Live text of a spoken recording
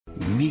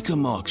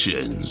Mecum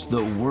Auctions,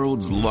 the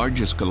world's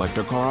largest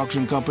collector car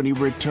auction company,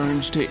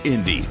 returns to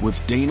Indy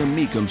with Dana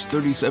Mecum's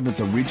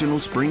 37th Regional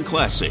Spring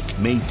Classic,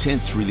 May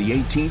 10th through the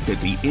 18th at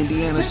the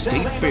Indiana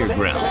State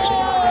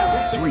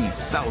Fairgrounds.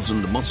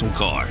 3,000 muscle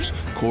cars,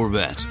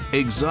 Corvettes,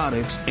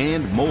 exotics,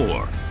 and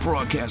more.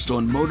 Broadcast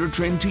on Motor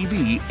Trend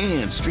TV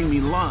and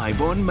streaming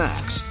live on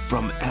Max.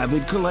 From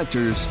avid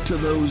collectors to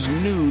those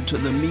new to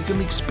the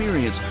Mecum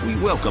experience, we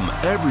welcome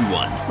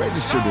everyone.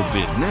 Register to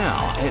bid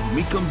now at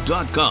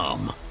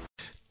Mecum.com.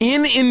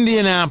 In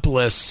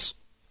Indianapolis,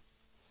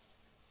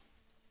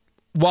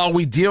 while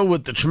we deal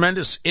with the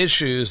tremendous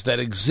issues that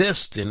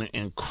exist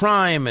in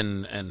crime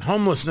and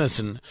homelessness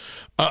and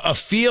a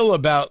feel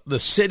about the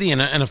city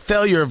and a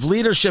failure of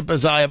leadership,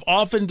 as I have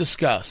often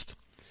discussed,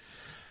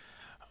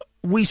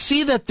 we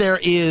see that there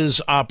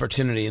is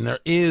opportunity and there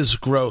is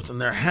growth and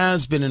there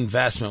has been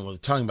investment. We're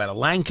talking about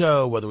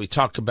Elanco, whether we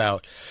talk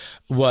about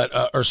what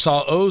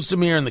Ursal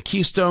Ozdemir and the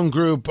Keystone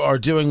Group are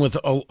doing with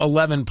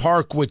 11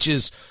 Park, which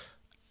is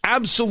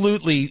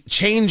absolutely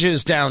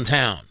changes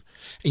downtown.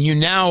 And you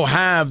now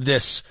have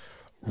this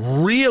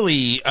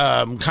really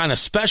kind of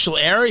special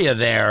area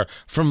there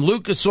from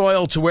Lucas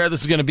Oil to where this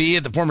is going to be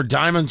at the former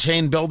Diamond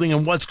Chain building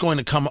and what's going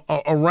to come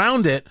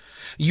around it.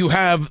 You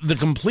have the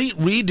complete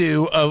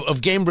redo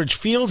of Gamebridge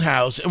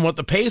Fieldhouse and what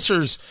the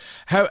Pacers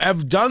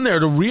have done there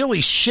to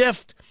really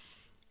shift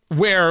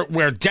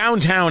where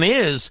downtown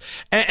is.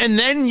 And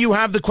then you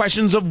have the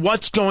questions of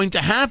what's going to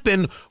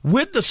happen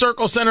with the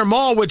Circle Center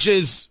Mall, which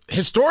is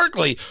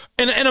historically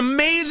an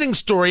amazing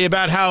story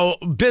about how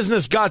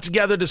business got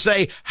together to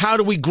say, how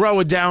do we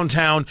grow a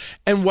downtown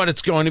and what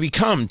it's going to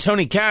become.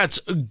 Tony Katz,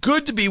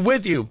 good to be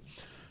with you.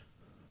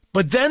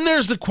 But then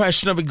there's the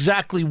question of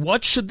exactly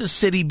what should the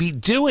city be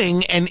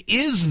doing, and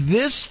is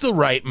this the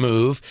right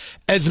move?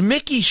 As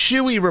Mickey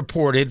Shuey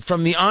reported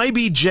from the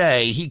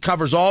IBJ, he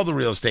covers all the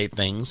real estate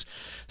things,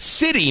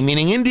 city,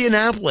 meaning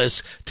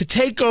Indianapolis, to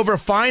take over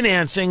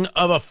financing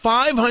of a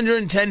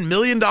 $510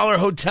 million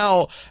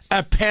hotel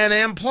at Pan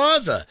Am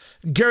Plaza.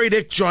 Gerry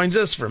Dick joins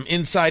us from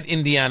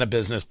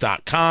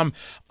InsideIndianaBusiness.com,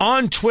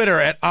 on Twitter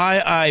at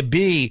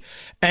IIB,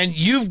 and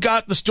you've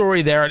got the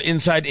story there at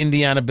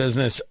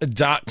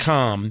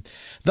InsideIndianaBusiness.com.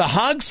 The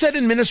Hogsett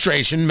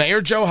administration,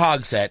 Mayor Joe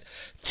Hogsett,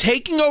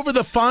 taking over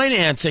the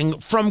financing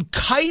from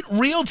Kite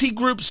Realty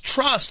Group's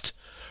trust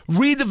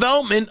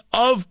redevelopment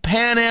of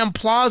Pan Am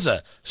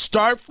Plaza.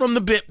 Start from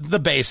the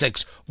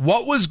basics.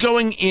 What was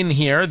going in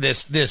here,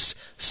 this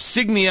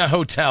Signia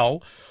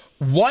Hotel?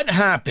 What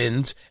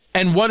happened,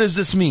 and what does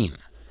this mean?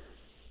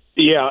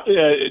 Yeah,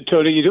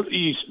 Tony, you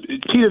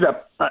teed it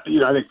up, I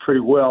think pretty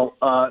well.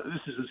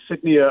 This is a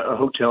Signia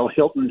Hotel,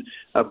 Hilton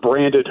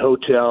branded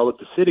hotel that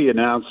the city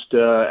announced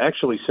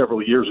actually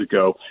several years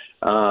ago.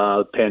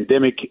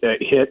 Pandemic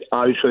hit,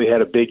 obviously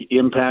had a big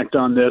impact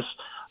on this.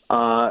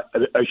 A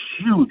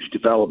huge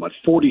development,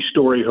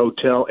 40-story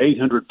hotel,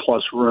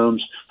 800-plus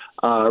rooms,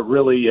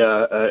 really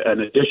an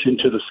addition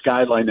to the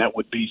skyline that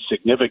would be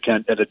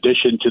significant, in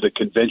addition to the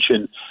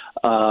convention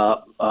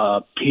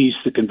piece,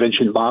 the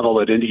convention model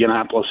that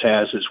Indianapolis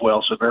has as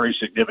well, so very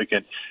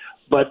significant.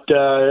 But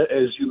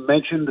as you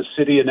mentioned, the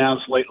city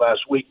announced late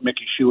last week,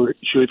 Mickey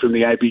Shuey from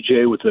the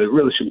IBJ with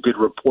really some good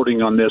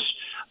reporting on this.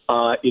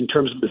 In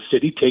terms of the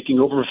city taking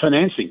over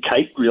financing,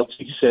 Kite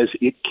Realty says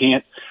it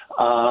can't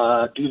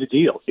do the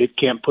deal. It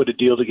can't put a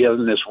deal together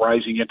in this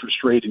rising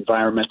interest rate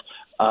environment.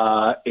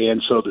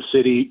 And so the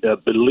city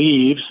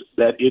believes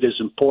that it is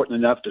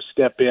important enough to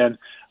step in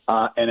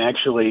and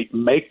actually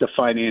make the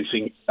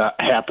financing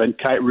happen.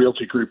 Kite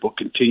Realty Group will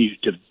continue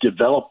to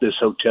develop this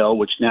hotel,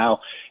 which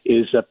now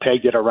is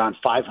pegged at around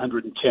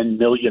 $510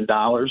 million,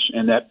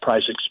 and that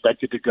price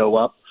expected to go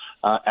up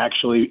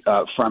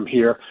from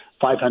here.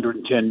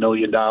 $510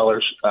 million,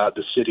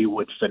 the city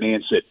would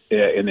finance it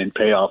and then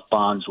pay off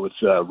bonds with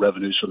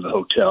revenues from the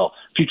hotel,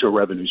 future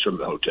revenues from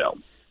the hotel.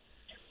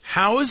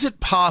 How is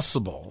it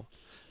possible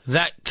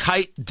that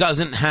Kite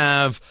doesn't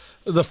have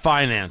the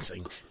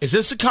financing? Is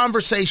this a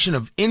conversation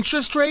of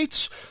interest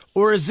rates,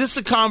 or is this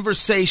a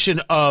conversation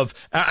of,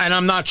 and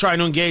I'm not trying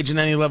to engage in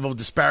any level of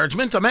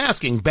disparagement, I'm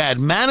asking, bad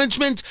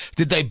management?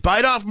 Did they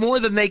bite off more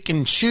than they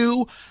can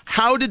chew?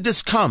 How did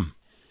this come?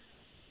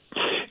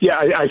 Yeah,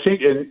 I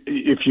think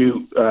if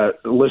you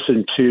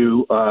listen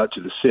to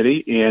the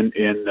city and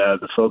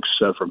the folks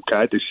from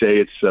Kite, they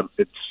say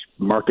it's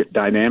market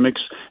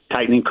dynamics,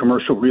 tightening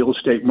commercial real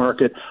estate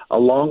market,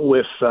 along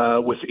with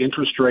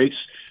interest rates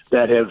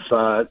that have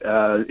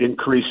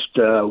increased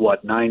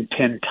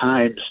 9-10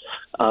 times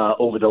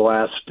over the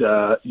last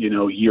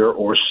year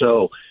or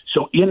so.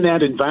 So in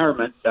that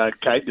environment,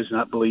 Kite does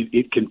not believe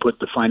it can put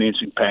the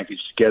financing package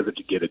together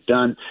to get it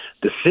done.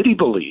 The city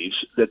believes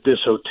that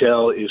this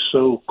hotel is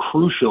so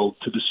crucial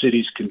to the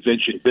city's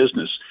convention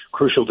business,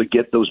 crucial to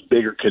get those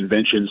bigger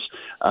conventions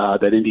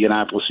that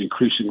Indianapolis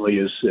increasingly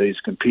is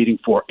competing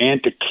for,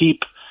 and to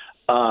keep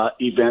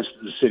events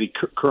that the city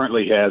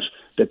currently has,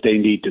 that they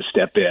need to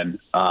step in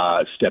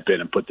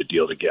and put the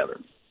deal together.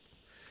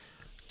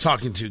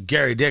 Talking to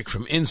Gerry Dick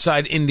from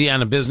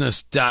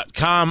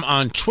InsideIndianaBusiness.com,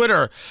 on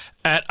Twitter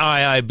at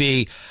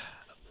IIB.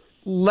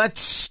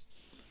 let's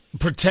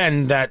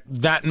pretend that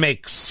that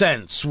makes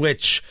sense,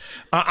 which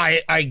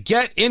I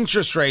get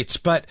interest rates,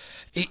 but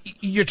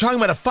you're talking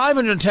about a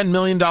 $510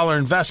 million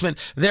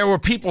investment. There were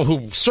people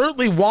who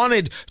certainly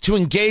wanted to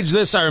engage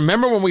this. I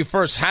remember when we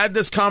first had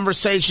this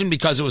conversation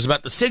because it was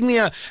about the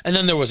Signia, and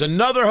then there was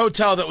another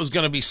hotel that was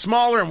going to be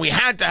smaller, and we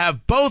had to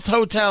have both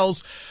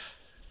hotels.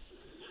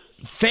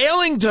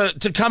 Failing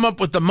to come up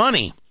with the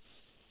money,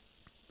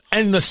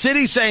 and the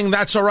city saying,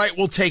 that's all right,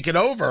 we'll take it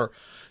over.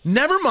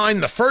 Never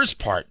mind the first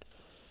part.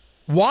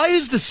 Why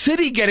is the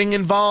city getting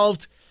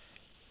involved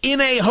in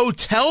a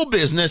hotel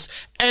business?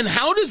 And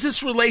how does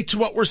this relate to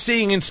what we're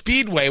seeing in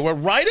Speedway? Where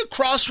right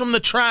across from the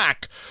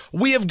track,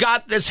 we have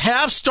got this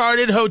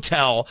half-started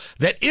hotel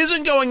that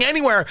isn't going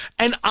anywhere.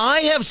 And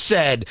I have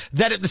said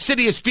that if the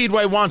city of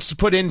Speedway wants to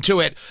put into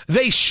it,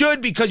 they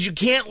should, because you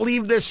can't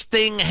leave this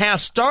thing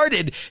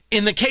half-started.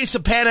 In the case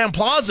of Pan Am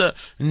Plaza,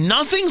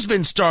 nothing's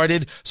been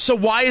started. So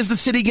why is the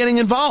city getting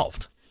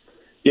involved?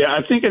 Yeah,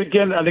 I think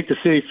the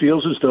city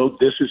feels as though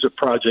this is a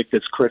project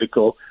that's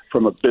critical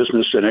from a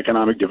business and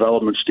economic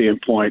development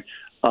standpoint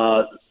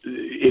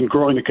in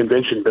growing the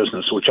convention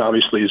business, which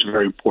obviously is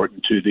very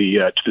important to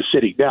the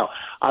city. Now,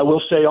 I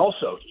will say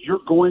also, you're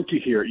going to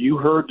hear, you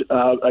heard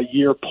a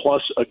year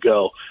plus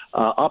ago,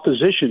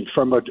 opposition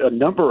from a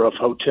number of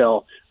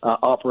hotel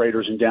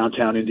operators in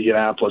downtown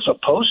Indianapolis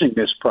opposing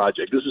this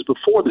project. This is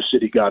before the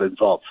city got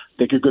involved. I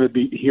think you're going to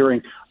be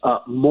hearing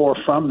more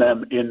from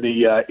them in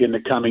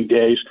the coming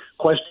days,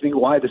 questioning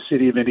why the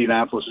city of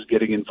Indianapolis is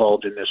getting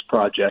involved in this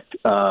project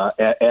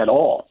at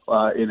all,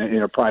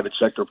 in a private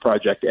sector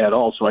project at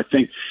all. So I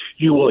think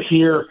you will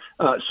hear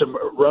some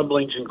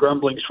rumblings and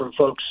grumblings from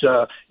folks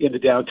in the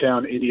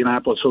downtown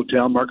Indianapolis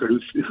hotel market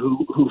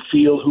who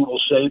will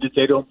say that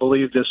they don't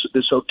believe this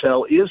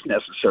hotel is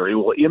necessary,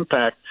 will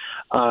impact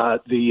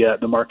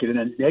the market in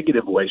a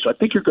negative way. So I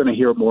think you're going to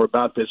hear more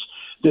about this.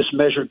 This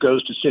measure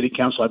goes to City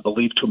Council, I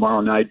believe,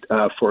 tomorrow night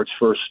for its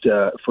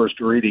first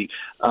reading.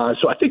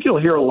 So I think you'll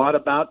hear a lot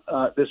about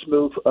this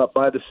move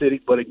by the city.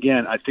 But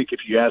again, I think if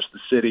you ask the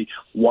city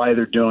why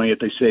they're doing it,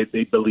 they say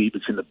they believe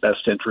it's in the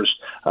best interest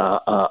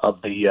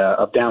of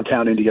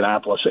downtown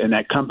Indianapolis and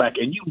that comeback.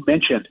 And you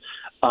mentioned,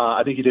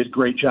 I think you did a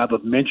great job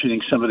of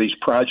mentioning some of these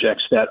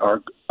projects that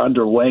are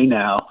underway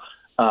now.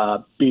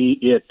 Be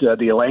it the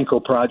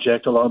Elanco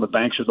project along the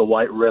banks of the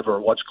White River,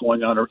 what's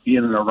going on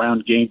in and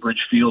around Gainbridge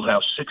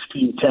Fieldhouse.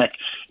 16 Tech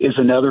is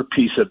another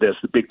piece of this.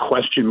 The big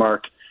question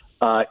mark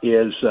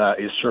is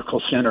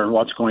Circle Center and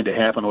what's going to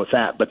happen with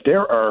that. But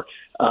there are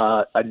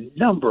a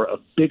number of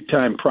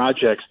big-time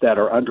projects that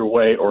are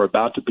underway or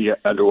about to be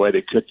underway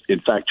that could,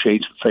 in fact,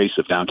 change the face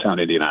of downtown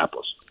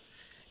Indianapolis.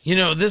 You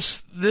know,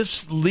 this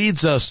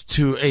leads us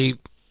to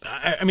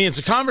it's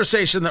a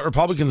conversation that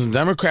Republicans and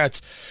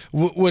Democrats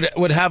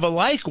would have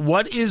alike.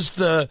 What is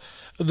the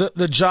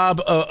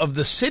job of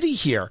the city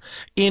here?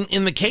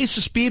 In the case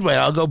of Speedway,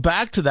 I'll go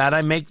back to that.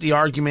 I make the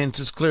argument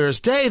as clear as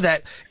day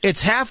that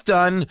it's half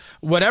done.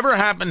 Whatever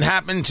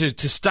happened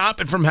to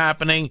stop it from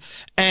happening.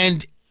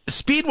 And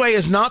Speedway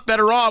is not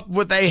better off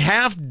with a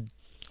half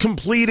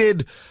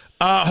completed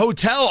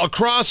hotel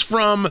across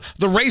from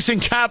the racing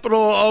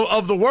capital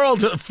of the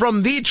world,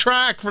 from the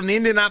track, from the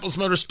Indianapolis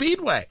Motor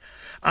Speedway.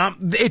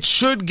 It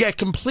should get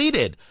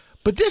completed,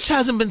 but this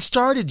hasn't been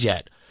started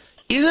yet.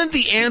 Isn't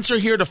the answer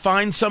here to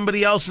find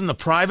somebody else in the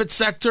private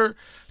sector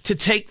to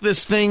take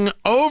this thing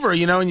over?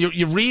 You know, and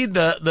you read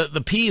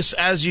the piece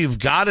as you've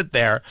got it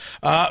there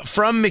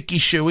from Mickey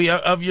Shuey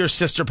of your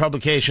sister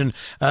publication,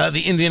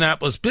 the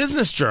Indianapolis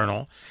Business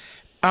Journal.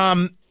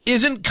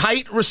 Isn't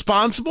Kite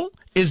responsible?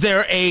 Is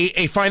there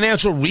a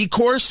financial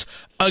recourse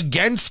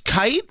against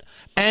Kite?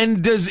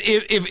 And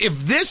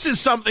if this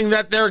is something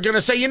that they're going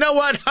to say, you know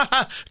what,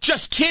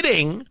 just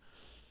kidding,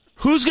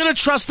 who's going to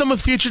trust them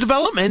with future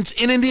development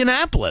in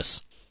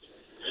Indianapolis?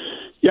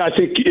 Yeah, I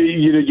think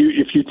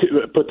if you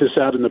put this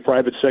out in the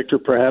private sector,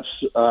 perhaps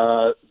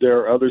there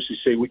are others who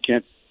say we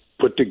can't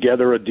put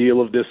together a deal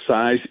of this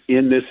size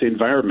in this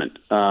environment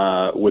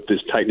with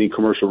this tightening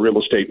commercial real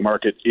estate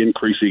market,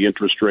 increasing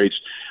interest rates.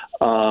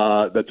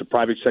 That the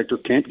private sector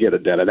can't get a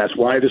data. That's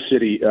why the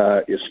city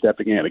is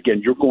stepping in.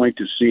 Again, you're going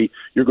to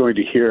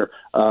hear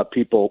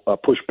people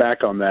push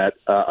back on that,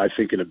 I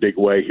think, in a big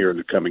way here in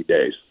the coming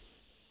days.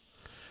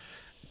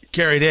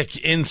 Gerry Dick,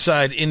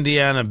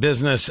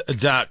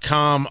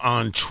 InsideIndianaBusiness.com,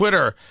 on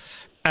Twitter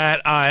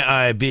at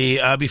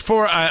IIB.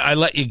 Before I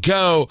let you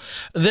go,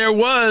 there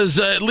was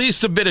at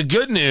least a bit of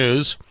good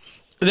news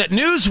that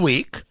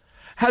Newsweek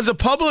has a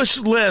published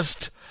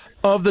list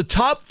of the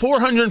top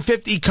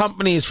 450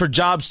 companies for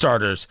job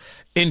starters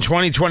in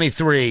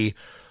 2023.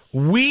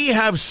 We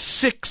have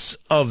 6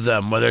 of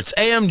them, whether it's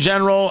AM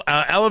General,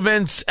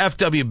 Elevance,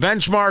 FW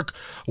Benchmark,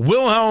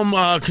 Wilhelm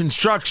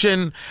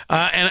Construction,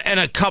 and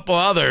a couple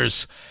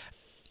others.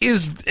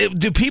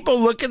 Do people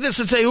look at this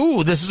and say,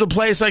 ooh, this is a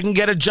place I can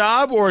get a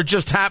job, or it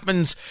just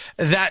happens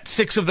that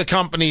 6 of the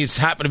companies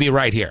happen to be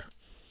right here?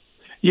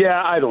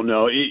 Yeah, I don't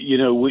know.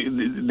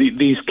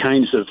 These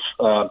kinds of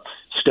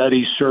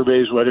studies,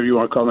 surveys, whatever you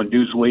want to call them,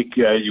 Newsweek.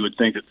 You would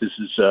think that this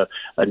is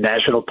a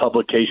national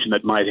publication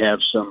that might have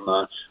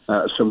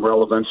some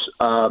relevance.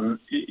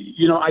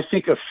 I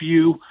think a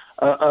few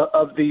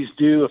of these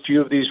do, a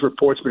few of these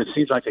reports, but it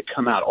seems like they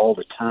come out all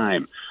the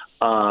time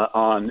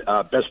on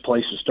best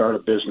place to start a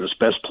business,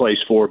 best place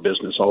for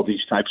business, all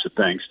these types of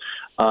things.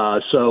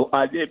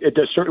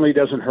 It certainly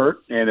doesn't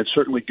hurt, and it's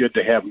certainly good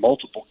to have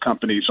multiple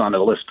companies on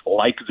a list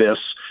like this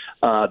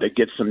that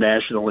gets some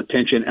national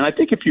attention. And I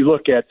think if you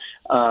look at,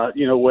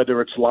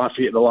 whether it's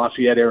the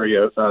Lafayette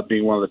area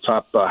being one of the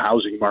top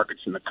housing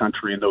markets in the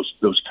country and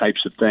those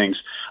types of things,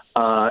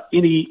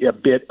 any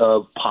bit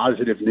of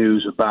positive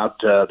news about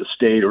the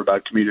state or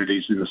about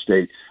communities in the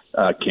state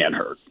can't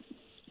hurt.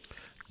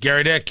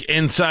 Gerry Dick,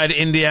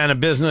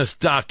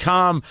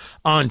 InsideIndianaBusiness.com,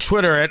 on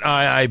Twitter at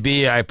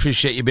IIB. I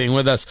appreciate you being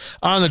with us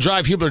on the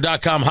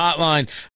DriveHubler.com hotline.